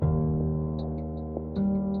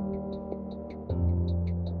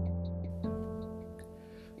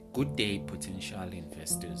Good day, potential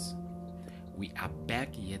investors. We are back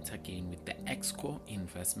yet again with the Exco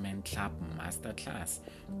Investment Club Masterclass,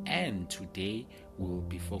 and today we'll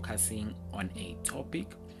be focusing on a topic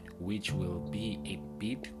which will be a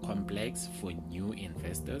bit complex for new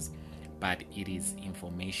investors, but it is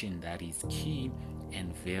information that is key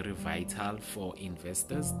and very vital for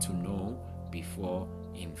investors to know before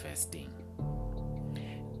investing.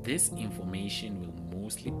 This information will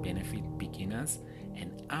mostly benefit beginners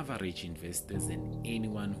and average investors and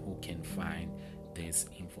anyone who can find this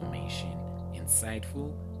information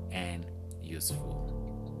insightful and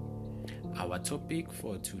useful. Our topic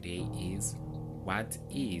for today is: what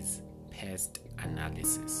is PEST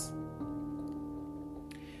analysis?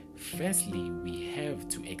 Firstly, we have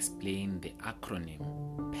to explain the acronym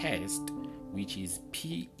PEST, which is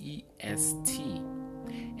PEST,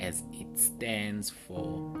 as it stands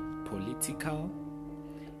for political,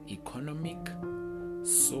 economic,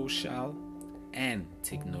 social, and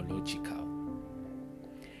technological.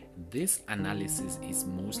 This analysis is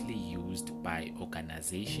mostly used by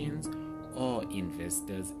organizations or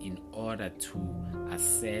investors in order to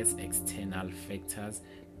assess external factors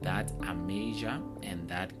that are major and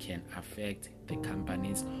that can affect the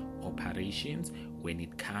company's operations when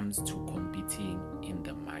it comes to competing in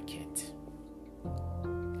the market.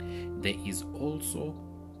 There is also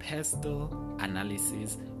PESTLE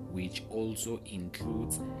analysis, which also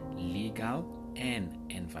includes legal and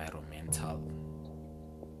environmental.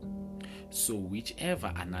 So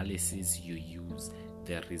whichever analysis you use,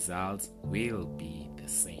 the results will be the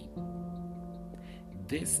same.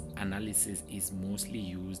 This analysis is mostly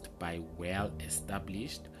used by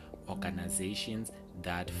well-established organizations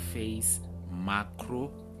that face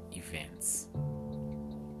macro events.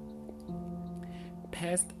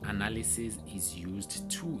 PEST analysis is used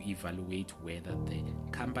to evaluate whether the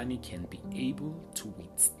company can be able to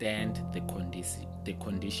withstand the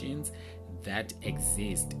conditions that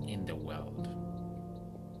exist in the world.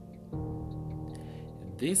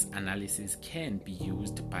 This analysis can be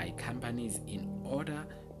used by companies in order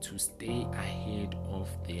to stay ahead of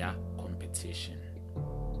their competition.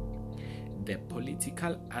 The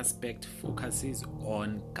political aspect focuses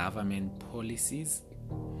on government policies,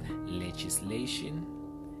 legislation,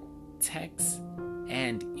 tax,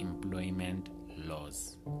 and employment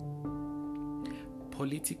laws.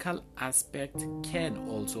 Political aspect can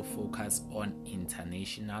also focus on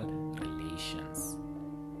international relations.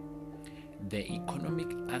 The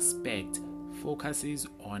economic aspect focuses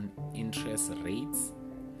on interest rates,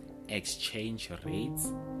 exchange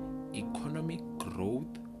rates, economic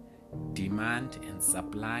growth, demand and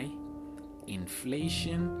supply,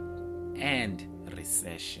 inflation, and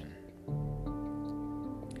recession.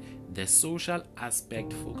 The social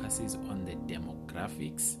aspect focuses on the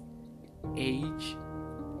demographics, age,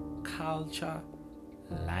 culture,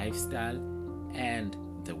 lifestyle, and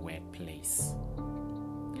the workplace.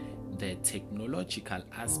 The technological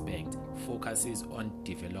aspect focuses on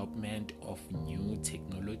development of new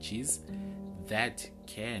technologies that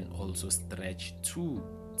can also stretch to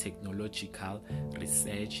technological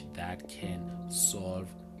research that can solve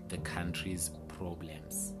the country's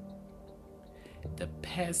problems. The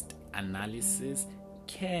PEST analysis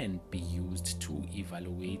can be used to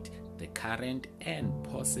evaluate the current and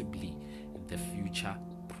possibly the future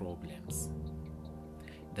problems.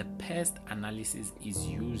 The PEST analysis is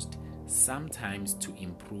used sometimes to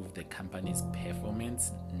improve the company's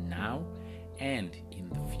performance now and in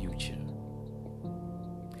the future.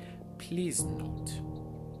 Please note,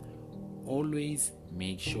 always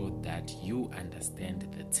make sure that you understand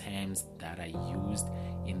the terms that are used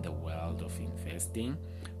in the world of investing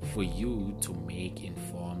for you to make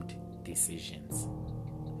informed decisions.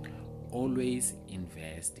 Always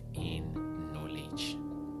invest in knowledge.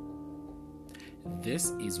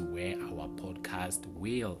 This is where our podcast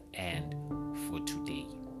will end for today.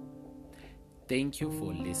 Thank you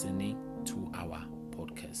for listening to our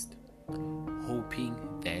podcast. Hoping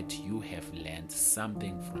that you have learned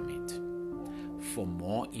something from it. For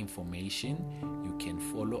more information, you can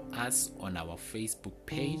follow us on our Facebook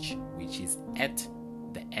page, which is at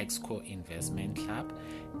the Exco Investment Club,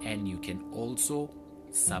 and you can also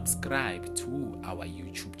subscribe to our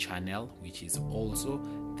YouTube channel, which is also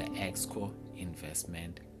the Exco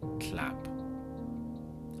Investment Club.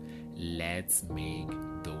 Let's make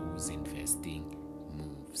those investing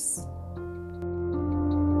moves.